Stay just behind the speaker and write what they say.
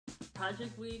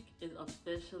Project week is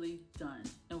officially done.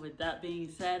 And with that being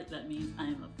said, that means I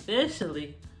am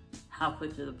officially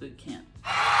halfway through the boot camp.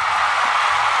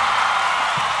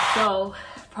 So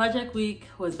project week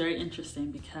was very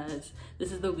interesting because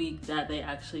this is the week that they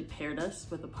actually paired us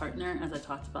with a partner, as I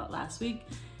talked about last week.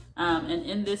 And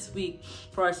in this week,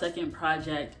 for our second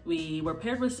project, we were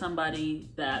paired with somebody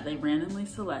that they randomly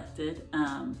selected.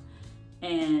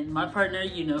 And my partner,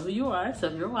 you know who you are, so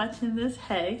if you're watching this,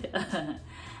 hey.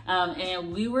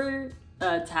 And we were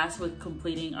tasked with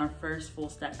completing our first full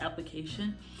stack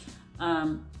application.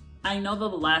 I know the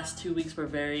last 2 weeks were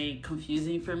very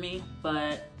confusing for me,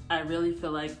 but I really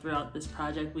feel like throughout this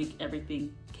project week,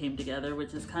 everything came together,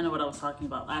 which is kind of what I was talking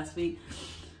about last week.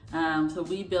 So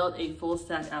we built a full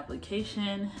stack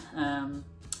application,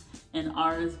 and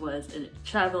ours was a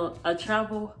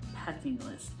travel packing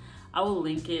list. I will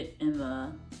link it in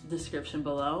the description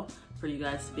below for you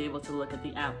guys to be able to look at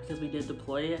the app because we did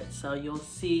deploy it. So you'll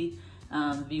see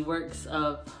the works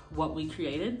of what we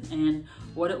created, and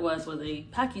what it was a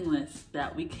packing list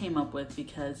that we came up with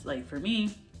because, like, for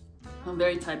me, I'm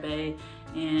very type A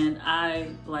and I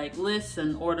like lists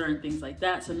and order and things like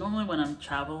that. So normally when I'm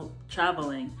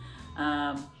traveling,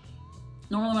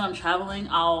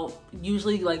 I'll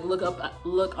usually like look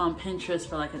on Pinterest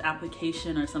for like an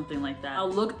application or something like that. I'll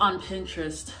look on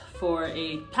Pinterest for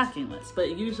a packing list,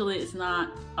 but usually it's not,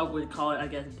 I would call it, I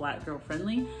guess, black girl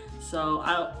friendly. So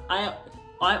I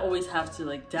always have to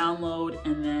like download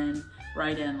and then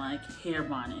write in like hair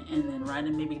bonnet and then write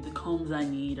in maybe the combs I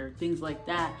need or things like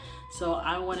that. So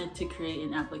I wanted to create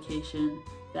an application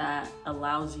that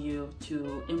allows you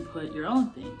to input your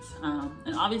own things.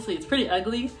 And obviously it's pretty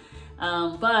ugly,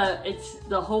 but it's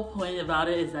the whole point about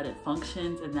it is that it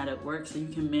functions and that it works so you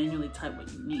can manually type what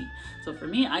you need. So for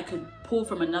me, I could pull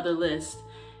from another list,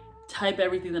 type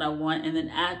everything that I want, and then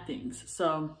add things.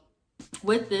 So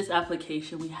with this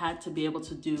application, we had to be able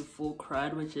to do full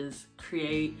CRUD, which is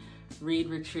create, read,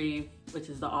 retrieve, which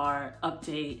is the R,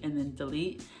 update, and then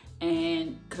delete,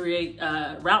 and create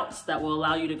routes that will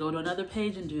allow you to go to another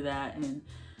page and do that, and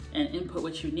input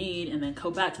what you need, and then go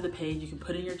back to the page. You can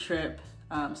put in your trip.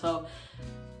 So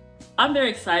I'm very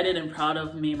excited and proud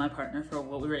of me and my partner for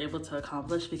what we were able to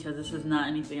accomplish, because this is not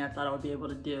anything I thought I would be able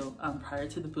to do prior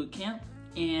to the boot camp.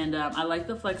 And I like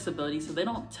the flexibility, so they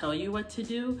don't tell you what to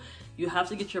do. You have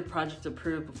to get your project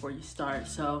approved before you start.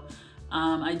 So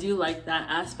I do like that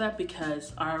aspect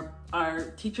because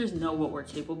our teachers know what we're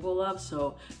capable of.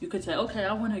 So you could say, okay,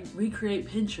 I want to recreate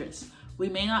Pinterest. We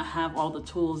may not have all the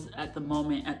tools at the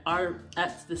moment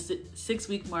at the 6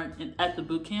 week mark at the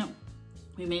boot camp.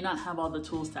 We may not have all the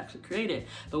tools to actually create it,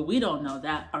 but we don't know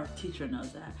that. Our teacher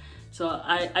knows that. So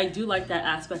I do like that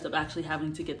aspect of actually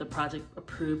having to get the project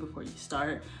approved before you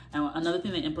start. And another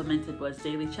thing they implemented was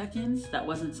daily check-ins. That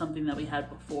wasn't something that we had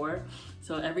before.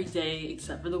 So every day,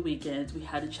 except for the weekends, we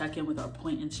had to check in with our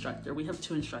point instructor. We have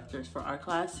 2 instructors for our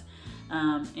class.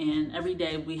 And every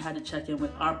day we had to check in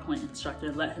with our point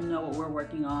instructor, let him know what we're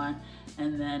working on.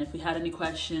 And then if we had any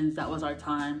questions, that was our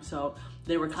time. So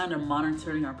they were kind of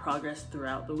monitoring our progress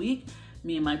throughout the week.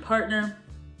 Me and my partner,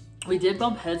 we did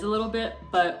bump heads a little bit,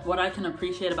 but what I can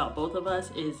appreciate about both of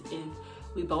us is if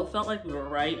we both felt like we were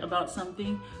right about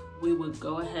something, we would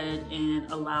go ahead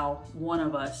and allow one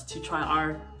of us to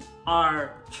try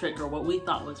our trick or what we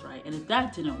thought was right. And if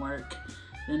that didn't work,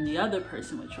 then the other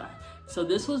person would try. So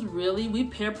this was really, we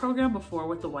pair programmed before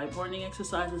with the whiteboarding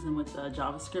exercises and with the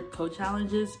JavaScript code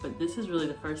challenges, but this is really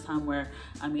the first time where,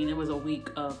 I mean, it was a week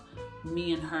of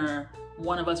me and her.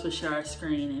 One of us would share our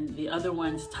screen and the other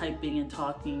one's typing and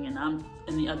talking, and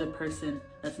the other person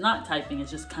that's not typing is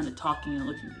just kind of talking and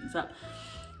looking things up.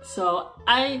 So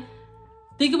I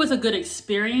think it was a good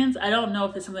experience. I don't know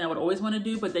if it's something I would always want to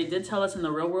do, but they did tell us in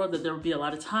the real world that there would be a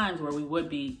lot of times where we would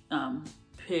be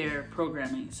pair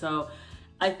programming. So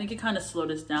I think it kind of slowed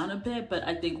us down a bit, but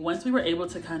I think once we were able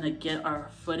to kind of get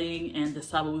our footing and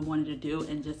decide what we wanted to do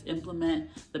and just implement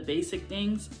the basic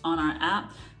things on our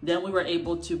app, then we were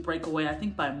able to break away, I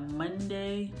think by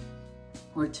Monday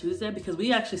or Tuesday, because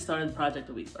we actually started the project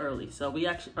a week early. So we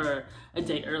actually are a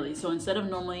day early. So instead of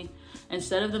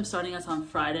them starting us on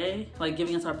Friday, like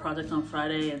giving us our project on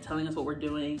Friday and telling us what we're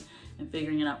doing and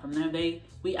figuring it out from there,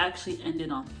 we actually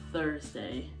ended on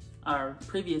Thursday, our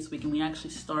previous week, and we actually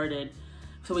started.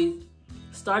 So we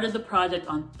started the project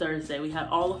on Thursday. We had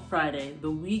all of Friday,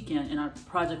 the weekend, and our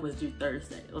project was due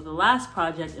Thursday. Well, the last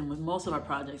project, and with most of our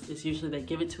projects, is usually they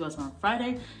give it to us on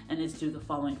Friday and it's due the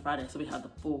following Friday. So we had the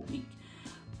full week.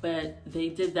 But they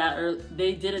did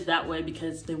it that way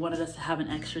because they wanted us to have an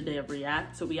extra day of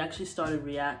React. So we actually started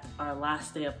React our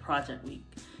last day of project week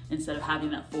instead of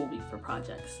having that full week for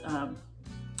projects.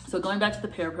 So going back to the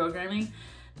pair programming,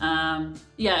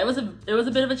 yeah, it was a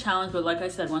bit of a challenge, but like I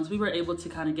said, once we were able to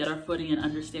kind of get our footing and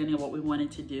understanding of what we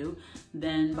wanted to do,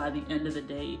 then by the end of the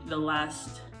day, the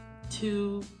last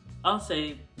two, I would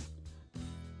say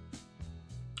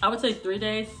 3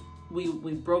 days,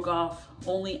 we broke off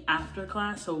only after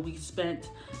class. So we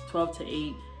spent 12 to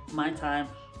 8 my time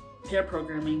pair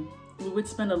programming. We would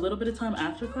spend a little bit of time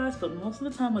after class, but most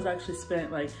of the time was actually spent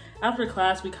like after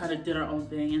class. We kind of did our own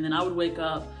thing, and then I would wake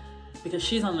up because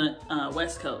she's on the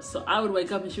West Coast. So I would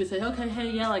wake up and she would say, okay, hey,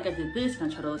 yeah, like I did this.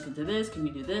 Can I try to look into this? Can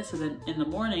you do this? So then in the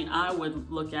morning, I would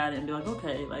look at it and be like,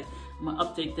 okay, like I'm gonna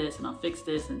update this and I'll fix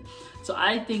this. And so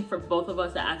I think for both of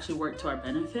us, that actually worked to our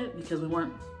benefit because we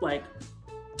weren't like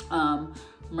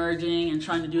merging and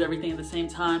trying to do everything at the same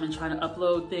time and trying to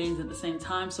upload things at the same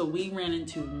time. So we ran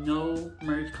into no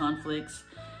merge conflicts.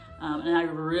 And I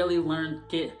really learned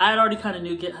I had already kind of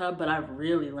knew GitHub, but I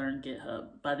really learned GitHub.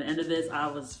 By the end of this, I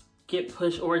was Git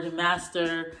push origin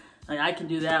master. Like I can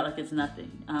do that like it's nothing.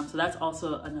 So that's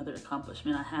also another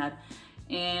accomplishment I had.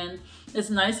 And it's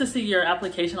nice to see your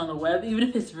application on the web, even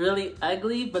if it's really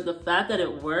ugly, but the fact that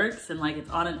it works and like it's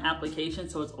on an application,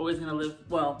 so it's always gonna live,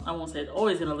 well, I won't say it's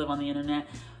always gonna live on the internet,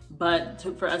 but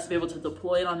for us to be able to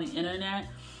deploy it on the internet,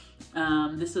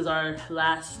 this is our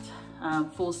last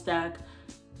full stack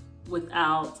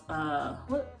without,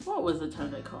 what was the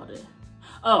term they called it?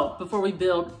 Oh, before we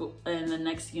build in the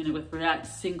next unit with React,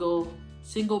 single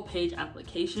page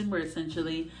application, where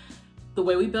essentially the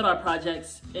way we build our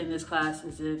projects in this class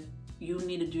is if you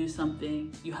need to do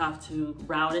something, you have to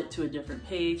route it to a different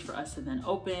page for us to then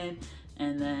open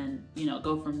and then, you know,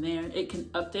 go from there. It can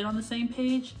update on the same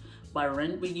page by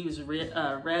we use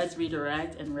res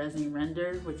redirect and resing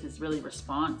render, which is really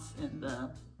response and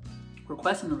the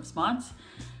request and the response.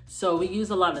 So we use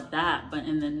a lot of that, but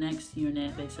in the next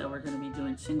unit, they said we're gonna be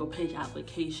doing single page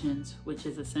applications, which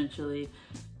is essentially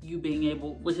you being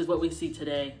able, which is what we see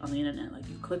today on the internet. Like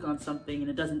you click on something and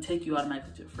it doesn't take you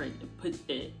automatically to a frame.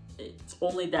 It's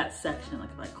only that section. Like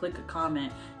if I click a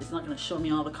comment, it's not gonna show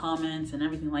me all the comments and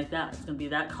everything like that. It's gonna be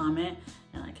that comment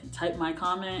and I can type my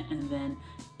comment and then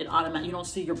it automatically, you don't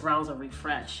see your browser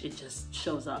refresh. It just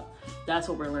shows up. That's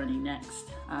what we're learning next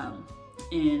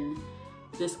in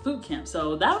this boot camp.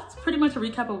 So that's pretty much a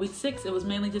recap of week 6. It was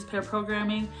mainly just pair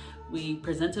programming. We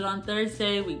presented on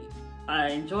Thursday. I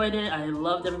enjoyed it. I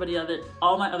loved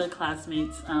all my other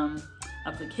classmates'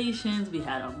 applications. We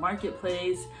had a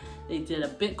marketplace. They did a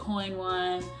Bitcoin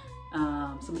one.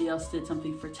 Somebody else did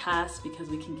something for tasks because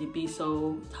we can be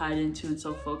so tied into and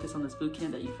so focused on this boot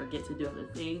camp that you forget to do other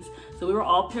things. So we were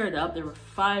all paired up. There were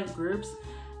 5 groups.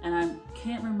 And I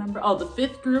can't remember, the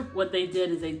 5th group, what they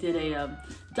did is they did a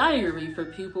diary for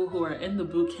people who are in the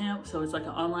boot camp. So it's like an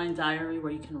online diary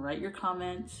where you can write your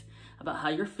comments about how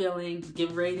you're feeling,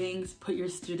 give ratings, put your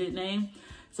student name.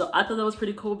 So I thought that was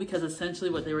pretty cool because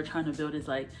essentially what they were trying to build is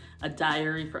like a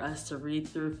diary for us to read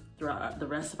throughout the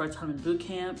rest of our time in boot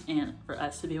camp and for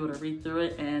us to be able to read through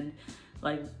it and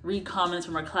like read comments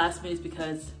from our classmates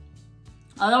because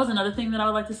that was another thing that I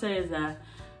would like to say is that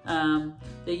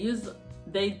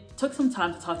they took some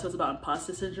time to talk to us about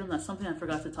imposter syndrome. That's something I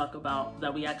forgot to talk about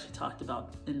that we actually talked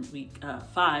about in week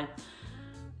 5.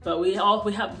 But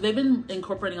they've been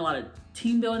incorporating a lot of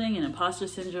team building and imposter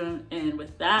syndrome. And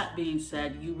with that being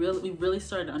said, we really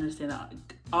started to understand that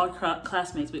all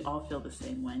classmates, we all feel the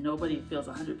same way. Nobody feels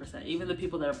 100%. Even the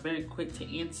people that are very quick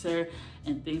to answer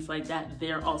and things like that,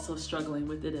 they're also struggling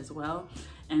with it as well.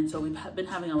 And so we've been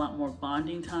having a lot more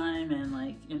bonding time and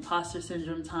like imposter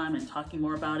syndrome time and talking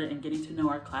more about it and getting to know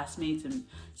our classmates in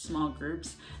small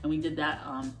groups. And we did that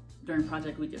during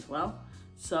Project Week as well.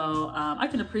 So I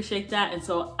can appreciate that. And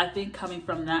so I think coming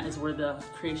from that is where the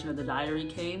creation of the diary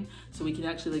came. So we can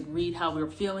actually like read how we were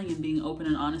feeling and being open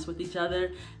and honest with each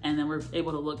other. And then we're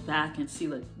able to look back and see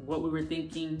like what we were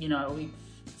thinking, you know, at week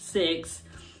 6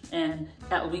 and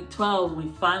at week 12,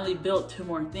 we finally built 2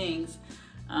 more things.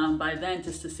 By then,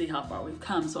 just to see how far we've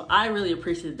come. So I really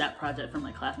appreciated that project from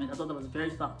my classmates. I thought that was very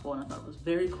thoughtful and I thought it was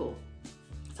very cool.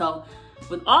 So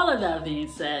with all of that being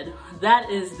said, that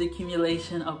is the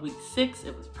accumulation of week 6.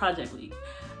 It was Project Week.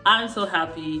 I'm so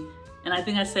happy, and I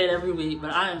think I say it every week,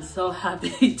 but I am so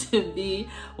happy to be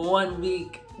 1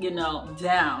 week,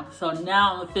 down. So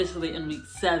now I'm officially in week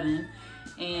 7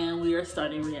 and we are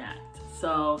starting React.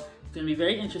 So it's gonna be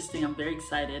very interesting. I'm very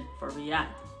excited for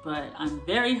React. But I'm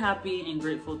very happy and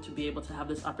grateful to be able to have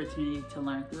this opportunity to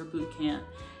learn through a boot camp.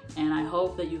 And I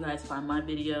hope that you guys find my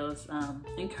videos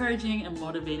encouraging and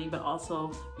motivating, but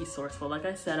also resourceful. Like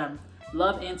I said, I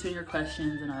love answering your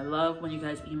questions and I love when you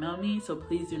guys email me. So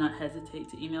please do not hesitate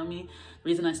to email me. The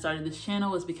reason I started this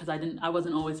channel was because I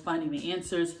wasn't always finding the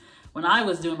answers when I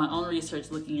was doing my own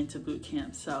research looking into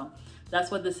bootcamp. So that's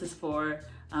what this is for,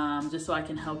 just so I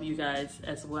can help you guys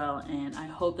as well. And I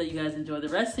hope that you guys enjoy the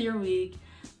rest of your week.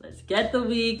 Let's get the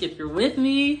week. If you're with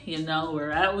me, you know,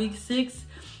 we're at week 6.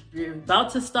 If you're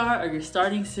about to start or you're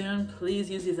starting soon, please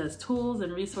use these as tools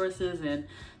and resources and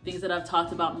things that I've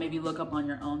talked about. Maybe look up on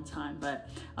your own time. But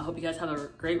I hope you guys have a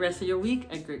great rest of your week,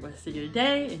 a great rest of your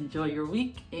day. Enjoy your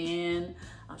week, and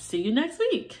I'll see you next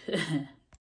week.